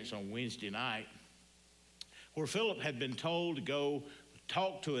experience on Wednesday night where Philip had been told to go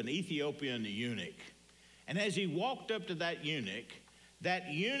talk to an Ethiopian eunuch. And as he walked up to that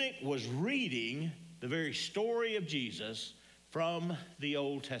eunuch was reading the very story of Jesus from the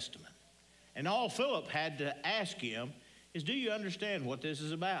Old Testament. And all Philip had to ask him is, do you understand what this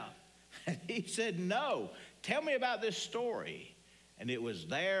is about? And he said, no, tell me about this story. And it was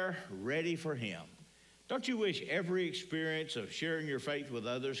there ready for him. Don't you wish every experience of sharing your faith with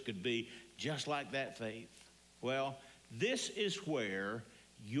others could be just like that faith? Well, this is where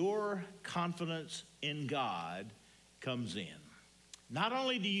your confidence in God comes in. Not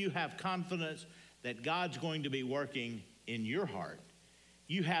only do you have confidence that God's going to be working in your heart,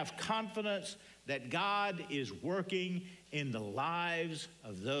 you have confidence that God is working in the lives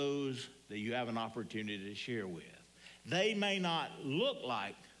of those that you have an opportunity to share with. They may not look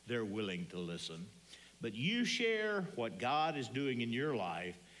like they're willing to listen, but you share what God is doing in your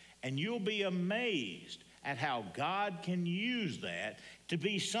life, and you'll be amazed at how God can use that to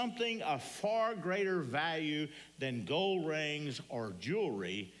be something of far greater value than gold rings or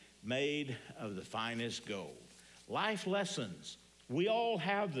jewelry made of the finest gold. life lessons. We all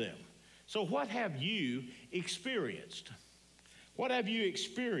have them. So what have you experienced? What have you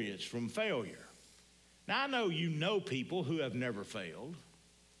experienced from failure? Now, I know you know people who have never failed,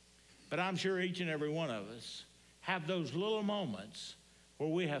 but I'm sure each and every one of us have those little moments where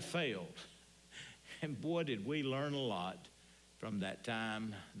we have failed. And boy, did we learn a lot from that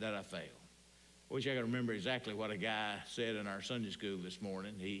time that I failed. I wish I could remember exactly what a guy said in our Sunday school this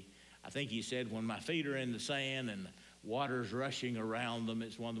morning. I think he said, when my feet are in the sand and the water's rushing around them,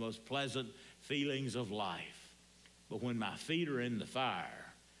 it's one of the most pleasant feelings of life. But when my feet are in the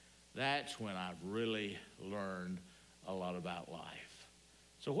fire, that's when I've really learned a lot about life.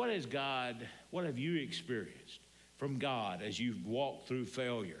 So what have you experienced from God as you've walked through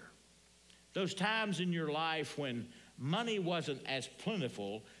failure? Those times in your life when money wasn't as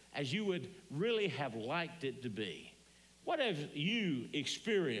plentiful as you would really have liked it to be. What have you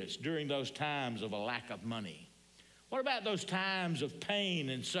experienced during those times of a lack of money? What about those times of pain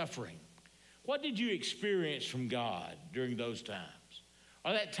and suffering? What did you experience from God during those times?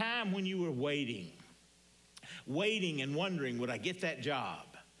 Or that time when you were waiting and wondering, would I get that job?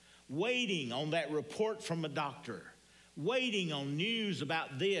 Waiting on that report from a doctor. Waiting on news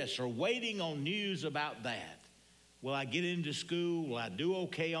about this or waiting on news about that. Will I get into school? Will I do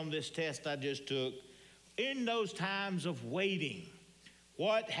okay on this test I just took? In those times of waiting,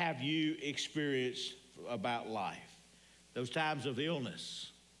 what have you experienced about life? Those times of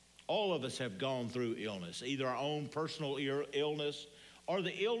illness. All of us have gone through illness, either our own personal illness or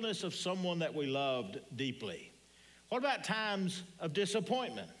the illness of someone that we loved deeply. What about times of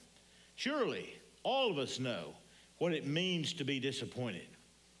disappointment? Surely all of us know what it means to be disappointed.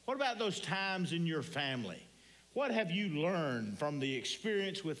 What about those times in your family? What have you learned from the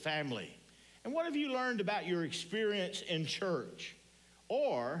experience with family? And what have you learned about your experience in church?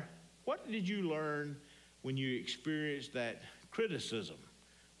 Or what did you learn when you experienced that criticism?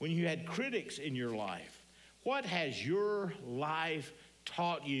 When you had critics in your life? What has your life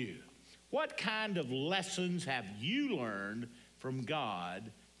taught you? What kind of lessons have you learned from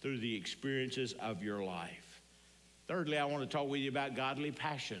God through the experiences of your life? Thirdly, I want to talk with you about godly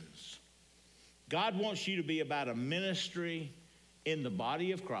passions. God wants you to be about a ministry in the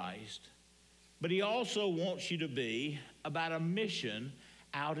body of Christ, but he also wants you to be about a mission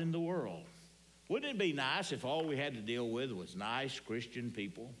out in the world. Wouldn't it be nice if all we had to deal with was nice Christian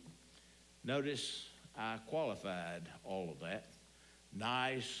people? Notice I qualified all of that.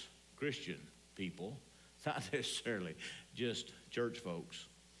 Nice Christian people, not necessarily just church folks.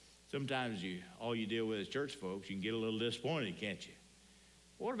 Sometimes all you deal with is church folks. You can get a little disappointed, can't you?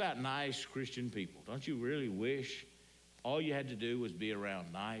 What about nice Christian people? Don't you really wish all you had to do was be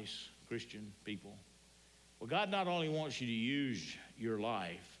around nice Christian people? Well, God not only wants you to use your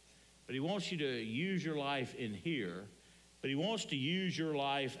life, but he wants you to use your life in here, but he wants to use your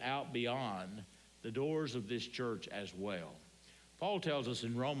life out beyond the doors of this church as well. Paul tells us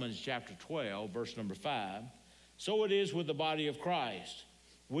in Romans chapter 12, verse number 5, so it is with the body of Christ.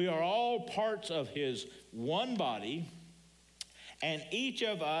 We are all parts of his one body, and each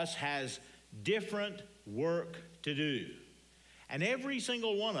of us has different work to do. And every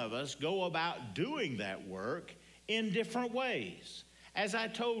single one of us go about doing that work in different ways. As I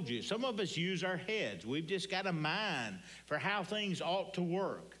told you, some of us use our heads. We've just got a mind for how things ought to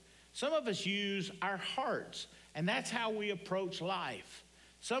work. Some of us use our hearts, and that's how we approach life.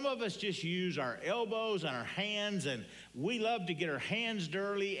 Some of us just use our elbows and our hands, and we love to get our hands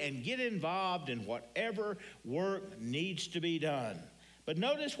dirty and get involved in whatever work needs to be done. But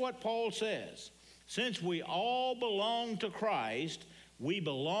notice what Paul says. Since we all belong to Christ, we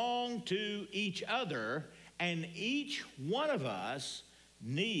belong to each other, and each one of us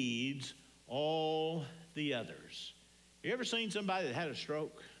needs all the others. You ever seen somebody that had a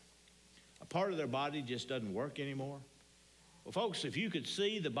stroke? A part of their body just doesn't work anymore? Well, folks, if you could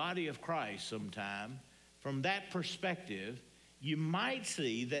see the body of Christ sometime from that perspective, you might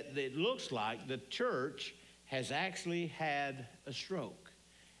see that it looks like the church has actually had a stroke.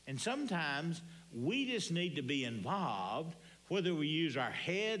 And sometimes we just need to be involved, whether we use our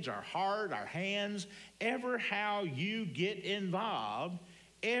heads, our heart, our hands, ever how you get involved.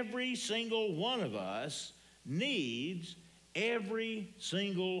 Every single one of us needs every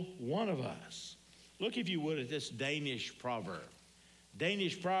single one of us. Look, if you would, at this Danish proverb.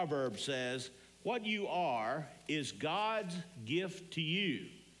 Danish proverb says, what you are is God's gift to you.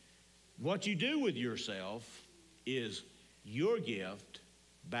 What you do with yourself is your gift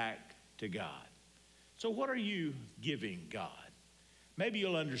back to God. So what are you giving God? Maybe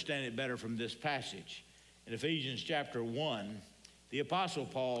you'll understand it better from this passage. In Ephesians chapter 1, the Apostle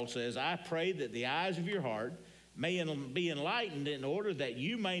Paul says, I pray that the eyes of your heart may be enlightened in order that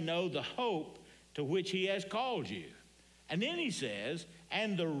you may know the hope to which he has called you. And then he says,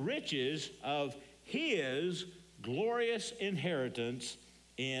 and the riches of his glorious inheritance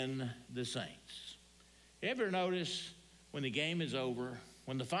in the saints. Ever notice when the game is over,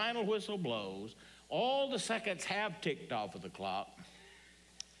 when the final whistle blows, all the seconds have ticked off of the clock,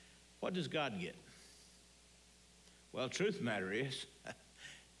 what does God get? Well, truth of the matter is,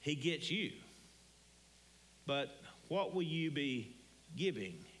 he gets you. But what will you be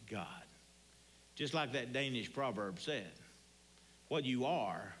giving God? Just like that Danish proverb said, what you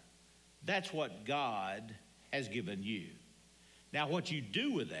are, that's what God has given you. Now, what you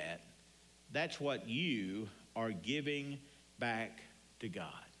do with that, that's what you are giving back to God.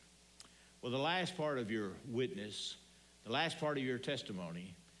 Well, the last part of your witness, the last part of your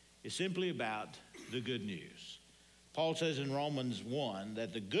testimony is simply about the good news. Paul says in Romans 1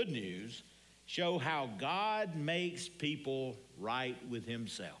 that the good news show how God makes people right with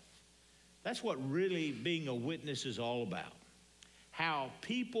himself. That's what really being a witness is all about. How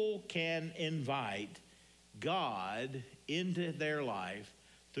people can invite God into their life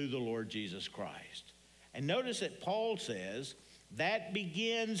through the Lord Jesus Christ. And notice that Paul says that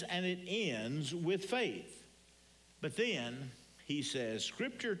begins and it ends with faith. But then he says,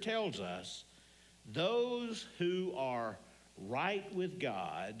 Scripture tells us those who are right with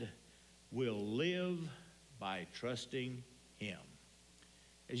God will live by trusting him.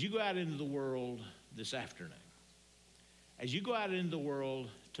 As you go out into the world this afternoon, as you go out into the world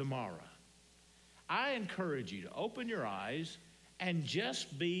tomorrow, I encourage you to open your eyes and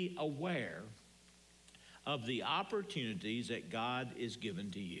just be aware of the opportunities that God is given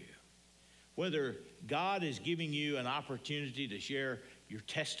to you. Whether God is giving you an opportunity to share your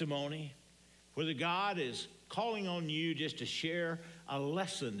testimony, whether God is calling on you just to share a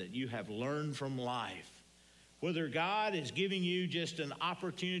lesson that you have learned from life, whether God is giving you just an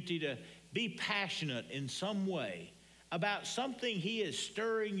opportunity to be passionate in some way about something he is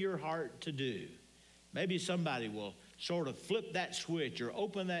stirring your heart to do. Maybe somebody will sort of flip that switch or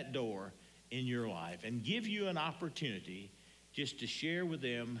open that door in your life and give you an opportunity just to share with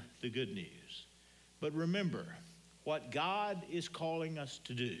them the good news. But remember, what God is calling us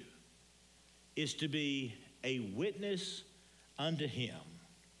to do is to be a witness unto him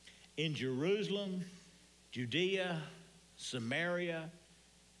in Jerusalem, Judea, Samaria,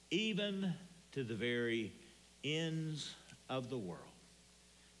 even to the very ends of the world.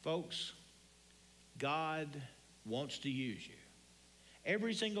 Folks, God wants to use you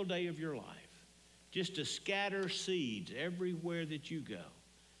every single day of your life just to scatter seeds everywhere that you go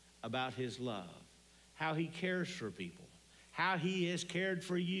about his love, how he cares for people, how he has cared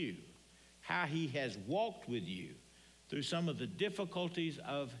for you, how he has walked with you through some of the difficulties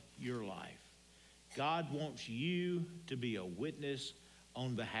of your life. God wants you to be a witness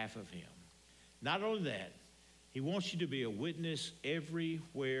on behalf of him. Not only that, he wants you to be a witness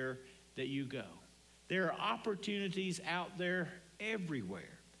everywhere that you go. There are opportunities out there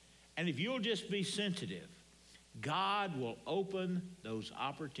everywhere. And if you'll just be sensitive, God will open those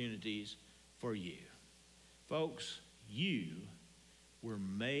opportunities for you. Folks, you were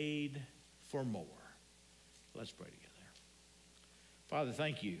made for more. Let's pray together. Father,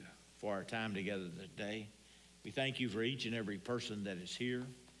 thank you for our time together today. We thank you for each and every person that is here.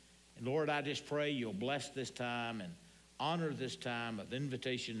 And Lord, I just pray you'll bless this time and honor this time of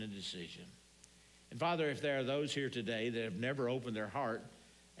invitation and decision. And Father, if there are those here today that have never opened their heart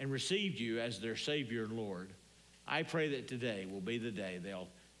and received you as their Savior and Lord, I pray that today will be the day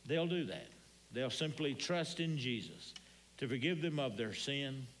they'll do that. They'll simply trust in Jesus to forgive them of their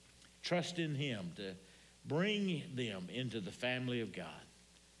sin, trust in him to bring them into the family of God.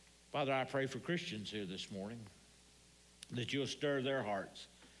 Father, I pray for Christians here this morning that you'll stir their hearts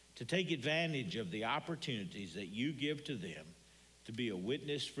to take advantage of the opportunities that you give to them to be a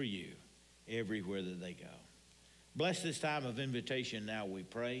witness for you everywhere that they go. Bless this time of invitation now, we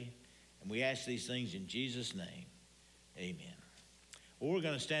pray, and we ask these things in Jesus' name. Amen. Well, we're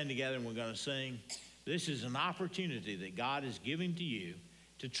going to stand together and we're going to sing. This is an opportunity that God is giving to you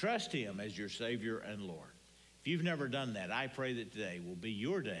to trust him as your Savior and Lord. If you've never done that, I pray that today will be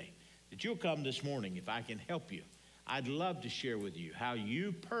your day, that you'll come this morning if I can help you. I'd love to share with you how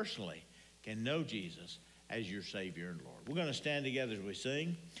you personally can know Jesus as your Savior and Lord. We're going to stand together as we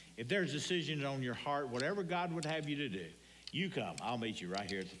sing. If there's decisions on your heart, whatever God would have you to do, you come. I'll meet you right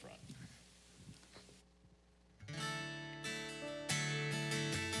here at the front.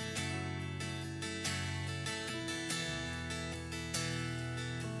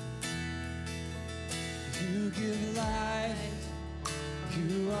 You give life,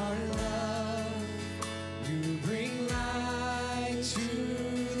 you are love, You bring light to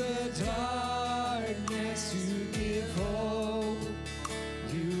the darkness. You give hope.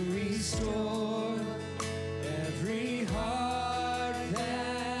 You restore every heart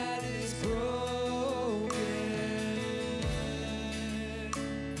that is broken.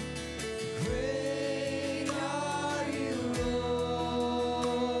 Great are you,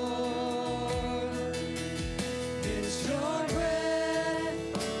 Lord. It's your breath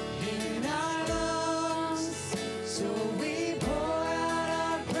in our lungs, so we pour out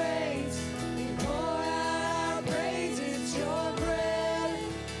our praise. We pour out our praise. It's your breath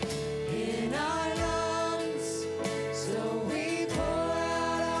in our lungs, so we pour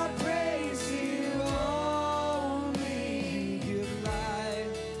out our praise to you only. You give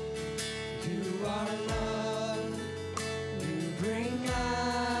life, you are love, you bring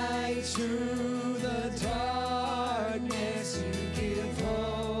light to the darkness. You give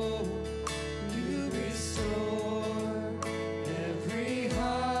hope, you restore every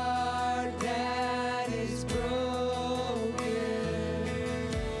heart that is broken.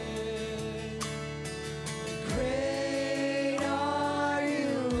 Great are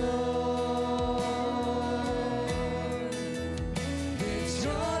you, Lord. It's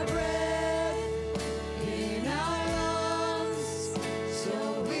your breath in our lungs,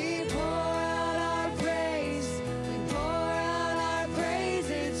 so we pour out our praise. We pour out our praise.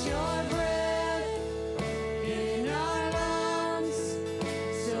 It's your breath in our lungs,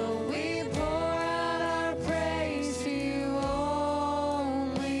 so we pour out our praise to you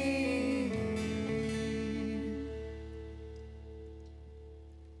only.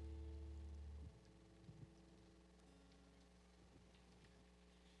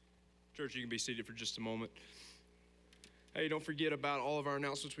 Church, you can be seated for just a moment. Hey, don't forget about all of our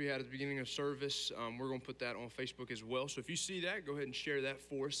announcements we had at the beginning of service. We're going to put that on Facebook as well. So if you see that, go ahead and share that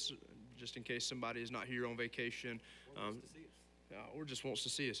for us, just in case somebody is not here on vacation. Or just wants to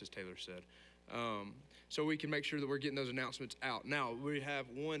see us, as Taylor said. So we can make sure that we're getting those announcements out. Now, we have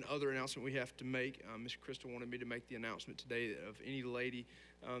one other announcement we have to make. Miss Crystal wanted me to make the announcement today of any lady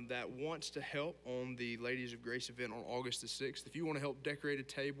that wants to help on the Ladies of Grace event on August the 6th. If you want to help decorate a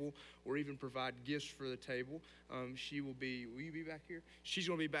table or even provide gifts for the table, will you be back here? She's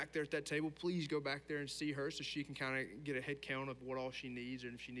going to be back there at that table. Please go back there and see her so she can kind of get a head count of what all she needs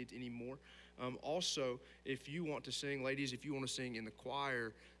and if she needs any more. Also, if you want to sing, ladies, if you want to sing in the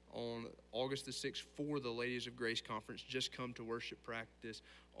choir on August the 6th for the Ladies of Grace Conference, just come to worship practice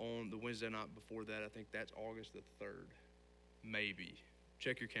on the Wednesday night before that. I think that's August the 3rd, maybe.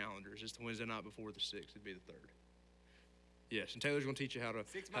 Check your calendars. It's the Wednesday night before the 6th. It'd be the 3rd. Yes, and Taylor's going to teach you how to do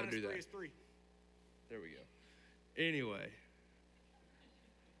that. 6 minus 3 is 3. There we go. Anyway,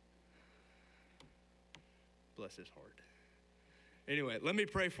 bless his heart. Anyway, let me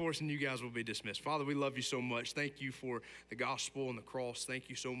pray for us and you guys will be dismissed. Father, we love you so much. Thank you for the gospel and the cross. Thank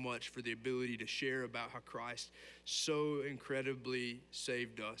you so much for the ability to share about how Christ so incredibly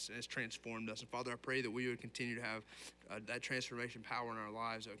saved us and has transformed us. And Father, I pray that we would continue to have that transformation power in our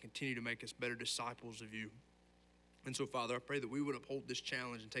lives, that would continue to make us better disciples of you. And so, Father, I pray that we would uphold this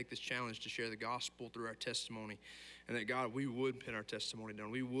challenge and take this challenge to share the gospel through our testimony. And that, God, we would pin our testimony down.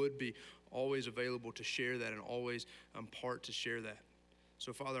 We would be always available to share that and always part to share that.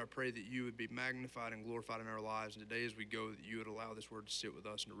 So, Father, I pray that you would be magnified and glorified in our lives. And today as we go, that you would allow this word to sit with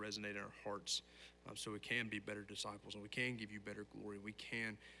us and to resonate in our hearts so we can be better disciples and we can give you better glory. We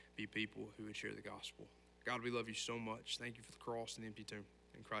can be people who would share the gospel. God, we love you so much. Thank you for the cross and the empty tomb.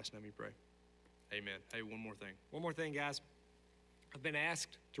 In Christ's name we pray. Amen. Hey, one more thing. One more thing, guys. I've been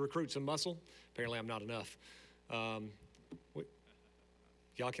asked to recruit some muscle. Apparently, I'm not enough. Y'all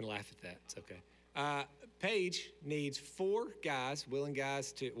can laugh at that. It's okay. Paige needs 4 guys, willing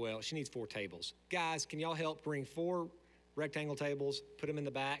guys she needs 4 tables. Guys, can y'all help bring 4 rectangle tables, put them in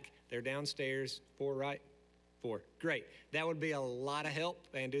the back? They're downstairs. 4, right? 4. Great. That would be a lot of help,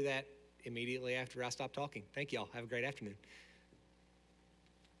 and do that immediately after I stop talking. Thank y'all. Have a great afternoon.